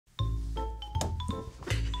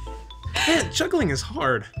Man, juggling is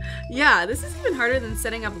hard. Yeah, this is even harder than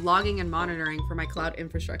setting up logging and monitoring for my cloud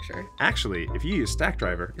infrastructure. Actually, if you use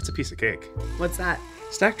Stackdriver, it's a piece of cake. What's that?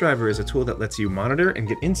 Stackdriver is a tool that lets you monitor and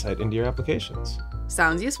get insight into your applications.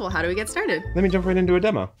 Sounds useful. How do we get started? Let me jump right into a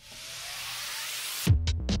demo.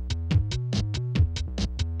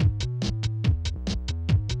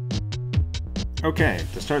 Okay,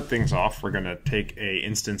 to start things off, we're going to take an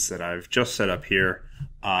instance that I've just set up here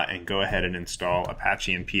and go ahead and install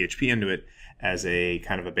Apache and PHP into it as a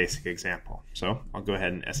kind of a basic example. So I'll go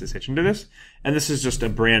ahead and SSH into this. And this is just a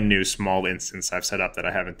brand new small instance I've set up that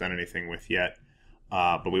I haven't done anything with yet.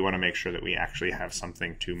 But we want to make sure that we actually have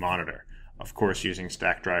something to monitor. Of course, using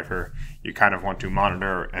Stackdriver, you kind of want to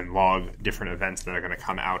monitor and log different events that are going to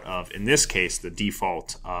come out of, in this case, the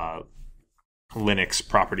default Linux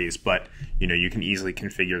properties, but you can easily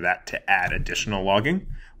configure that to add additional logging.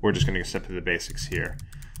 We're just going to step through the basics here.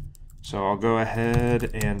 So I'll go ahead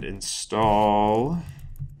and install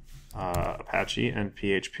Apache and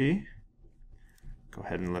PHP. Go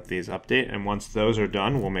ahead and let these update, and once those are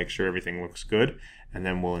done, we'll make sure everything looks good, and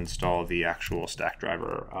then we'll install the actual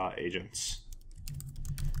Stackdriver agents.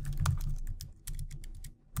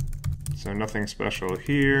 So nothing special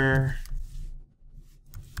here.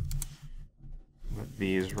 Let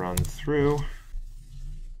these run through.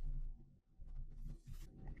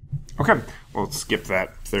 Okay, we'll skip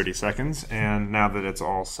that 30 seconds, and now that it's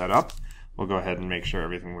all set up, we'll go ahead and make sure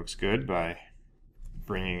everything looks good by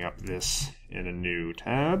bringing up this in a new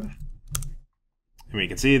tab. And we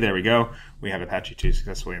can see, there we go, we have Apache 2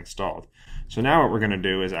 successfully installed. So now what we're going to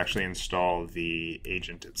do is actually install the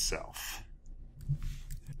agent itself.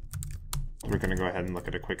 We're going to go ahead and look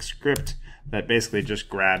at a quick script that basically just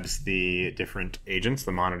grabs the different agents,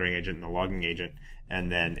 the monitoring agent and the logging agent,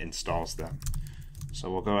 and then installs them. So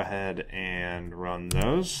we'll go ahead and run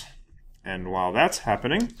those. And while that's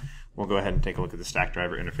happening, we'll go ahead and take a look at the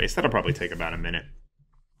Stackdriver interface. That'll probably take about a minute.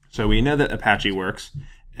 So we know that Apache works,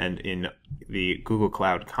 and in the Google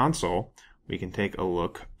Cloud Console, we can take a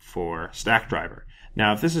look for Stackdriver.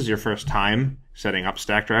 Now, if this is your first time setting up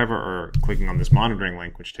Stackdriver or clicking on this monitoring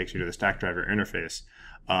link, which takes you to the Stackdriver interface,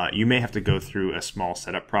 you may have to go through a small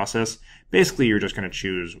setup process. Basically, you're just going to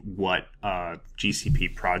choose what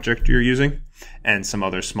GCP project you're using and some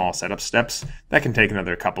other small setup steps. That can take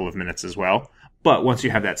another couple of minutes as well. But once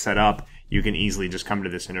you have that set up, you can easily just come to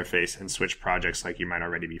this interface and switch projects like you might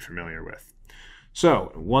already be familiar with.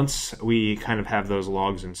 So once we kind of have those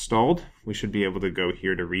logs installed, we should be able to go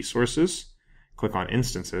here to Resources, click on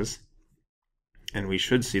Instances, and we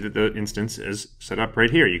should see that the instance is set up right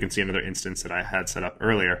here. You can see another instance that I had set up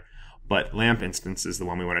earlier, but LAMP instance is the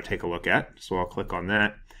one we want to take a look at. So I'll click on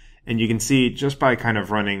that. And you can see just by kind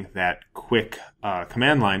of running that quick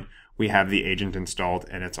command line, we have the agent installed,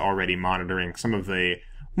 and it's already monitoring some of the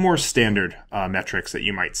more standard metrics that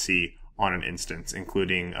you might see on an instance,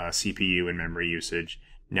 including CPU and memory usage,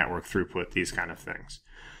 network throughput, these kind of things.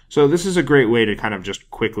 So this is a great way to kind of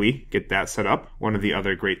just quickly get that set up. One of the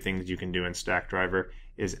other great things you can do in Stackdriver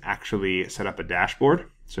is actually set up a dashboard.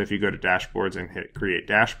 So if you go to Dashboards and hit Create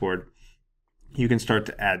Dashboard, you can start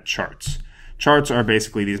to add charts. Charts are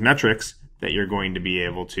basically these metrics that you're going to be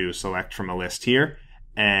able to select from a list here,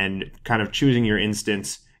 and kind of choosing your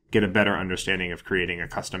instance, get a better understanding of creating a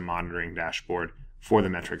custom monitoring dashboard for the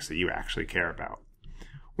metrics that you actually care about.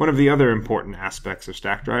 One of the other important aspects of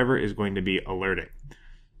Stackdriver is going to be alerting.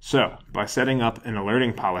 So by setting up an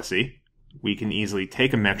alerting policy, we can easily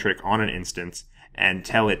take a metric on an instance and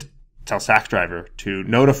tell Stackdriver to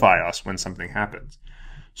notify us when something happens.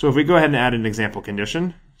 So if we go ahead and add an example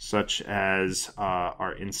condition, such as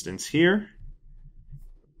our instance here,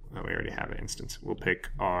 we already have an instance. We'll pick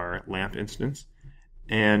our LAMP instance,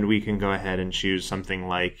 and we can go ahead and choose something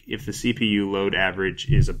like, if the CPU load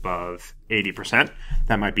average is above 80%,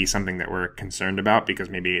 that might be something that we're concerned about, because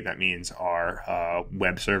maybe that means our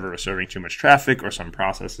web server is serving too much traffic or some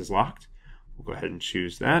process is locked. We'll go ahead and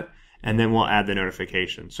choose that, and then we'll add the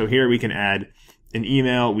notification. So here we can add an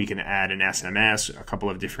email, we can add an SMS, a couple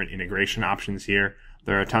of different integration options here.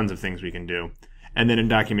 There are tons of things we can do. And then in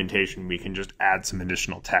documentation, we can just add some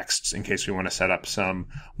additional texts in case we want to set up some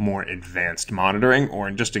more advanced monitoring,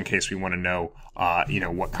 or just in case we want to know,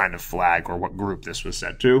 what kind of flag or what group this was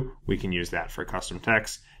set to. We can use that for custom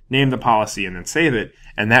text, name the policy, and then save it.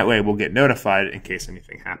 And that way we'll get notified in case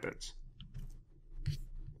anything happens.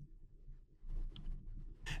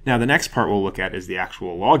 Now the next part we'll look at is the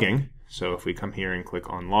actual logging. So if we come here and click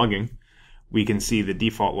on logging, we can see the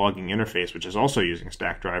default logging interface, which is also using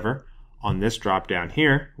Stackdriver. On this drop down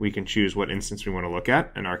here, we can choose what instance we want to look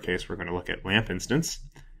at. In our case, we're going to look at LAMP instance.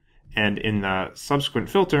 And in the subsequent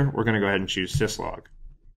filter, we're going to go ahead and choose syslog.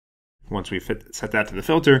 once we set that to the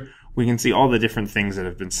filter, we can see all the different things that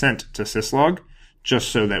have been sent to syslog, just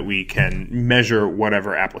so that we can measure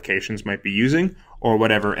whatever applications might be using, or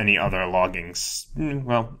whatever any other loggings,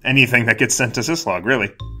 well, anything that gets sent to syslog,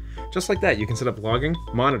 really. Just like that, you can set up logging,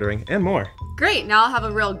 monitoring, and more. Great, now I'll have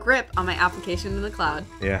a real grip on my application in the cloud.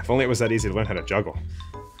 Yeah, if only it was that easy to learn how to juggle.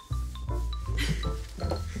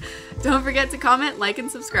 Don't forget to comment, like, and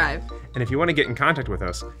subscribe. And if you want to get in contact with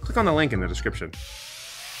us, click on the link in the description.